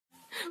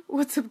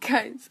What's up,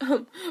 guys?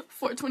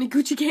 420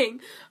 Gucci Gang.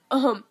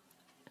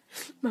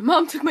 My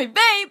mom took my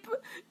vape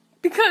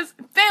because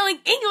I'm failing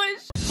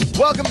English.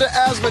 Welcome to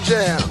Asthma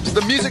Jam,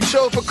 the music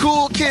show for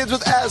cool kids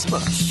with asthma.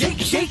 Shake,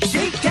 shake,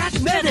 shake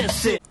that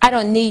medicine. I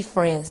don't need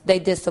friends. They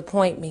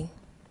disappoint me.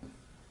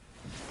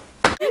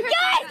 Guys,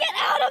 get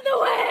out of the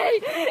way!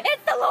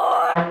 It's the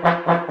Lord!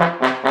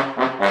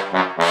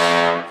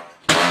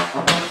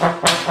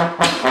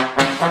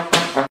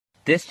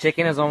 This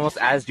chicken is almost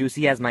as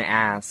juicy as my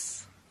ass.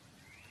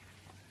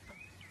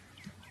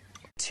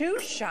 2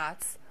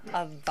 shots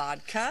of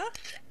vodka.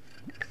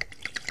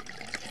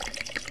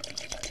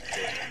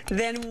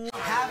 Then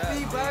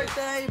Happy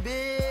birthday,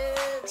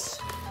 bitch!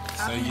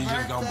 So you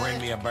just gonna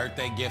bring me a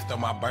birthday gift on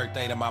my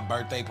birthday to my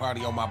birthday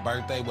party on my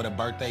birthday with a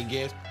birthday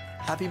gift?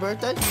 Happy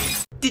birthday?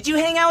 Did you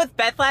hang out with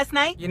Beth last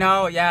night? You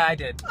know, yeah, I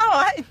did.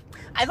 Oh,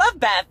 I love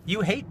Beth.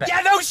 You hate Beth.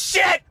 Yeah, no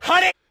shit,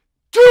 honey!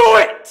 Do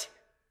it!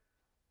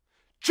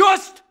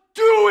 Just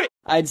do it!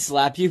 I'd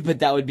slap you, but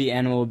that would be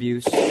animal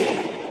abuse.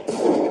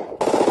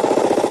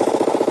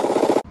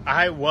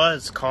 I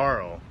was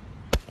Carl.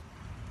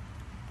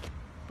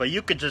 But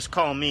you could just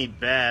call me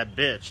bad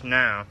bitch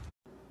now.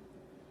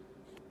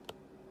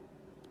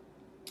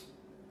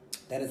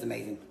 That is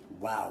amazing.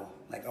 Wow.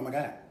 Like, oh my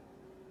God.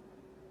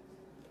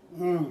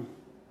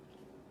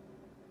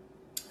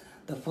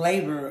 The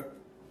flavor,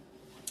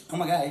 oh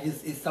my God,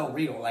 it's so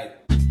real. Like,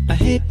 I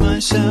hate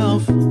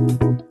myself.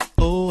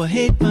 Oh, I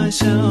hate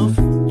myself.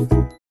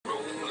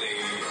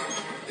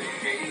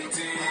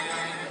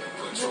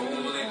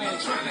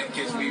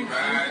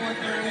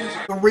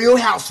 The Real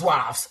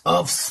Housewives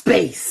of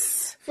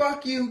Space.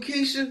 Fuck you,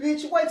 Keisha.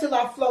 Bitch, wait till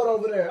I float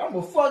over there. I'm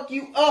gonna fuck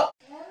you up.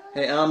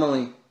 Hey,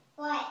 Amelie.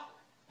 What?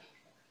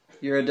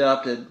 You're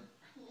adopted.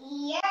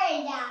 You're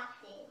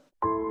adopted.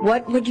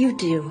 What would you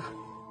do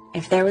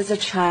if there was a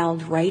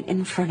child right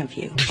in front of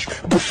you?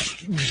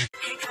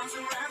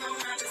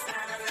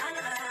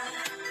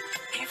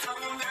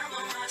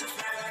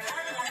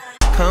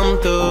 Come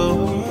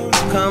through,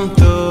 come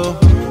through,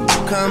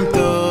 come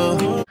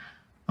through.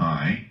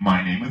 Hi,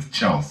 my name is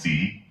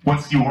Chelsea.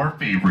 What's your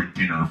favorite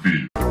dinner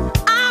food?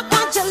 I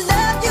want to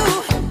love you.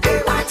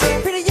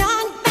 Pretty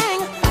young thing.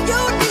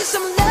 You need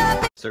some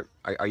love. Sir,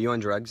 are you on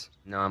drugs?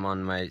 No, I'm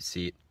on my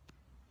seat.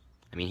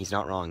 I mean, he's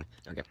not wrong.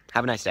 Okay,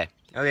 have a nice day.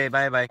 Okay,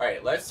 bye-bye.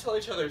 Alright, let's tell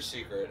each other a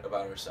secret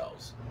about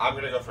ourselves. I'm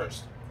gonna go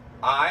first.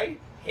 I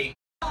hate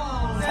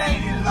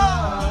Today's in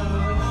love.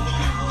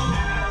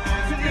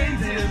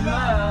 Today's in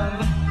love.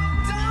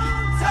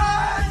 Don't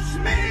touch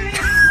me.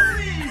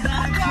 Please,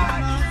 I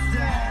gotta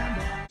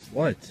stand.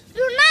 What?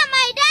 You're not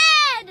my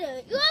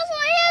dad! You also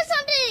hear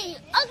something!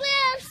 Ugly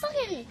ass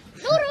fucking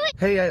noodle!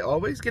 Hey, I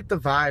always get the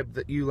vibe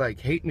that you, like,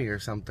 hate me or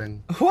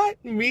something.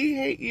 What? Me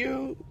hate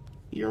you?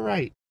 You're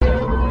right.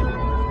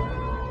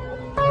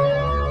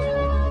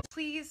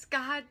 Please,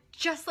 God,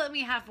 just let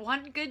me have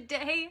one good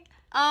day.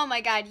 Oh my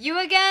God, you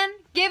again?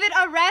 Give it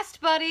a rest,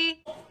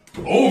 buddy.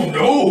 Oh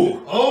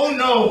no! Oh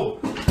no!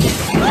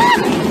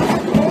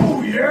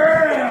 Oh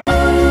yeah!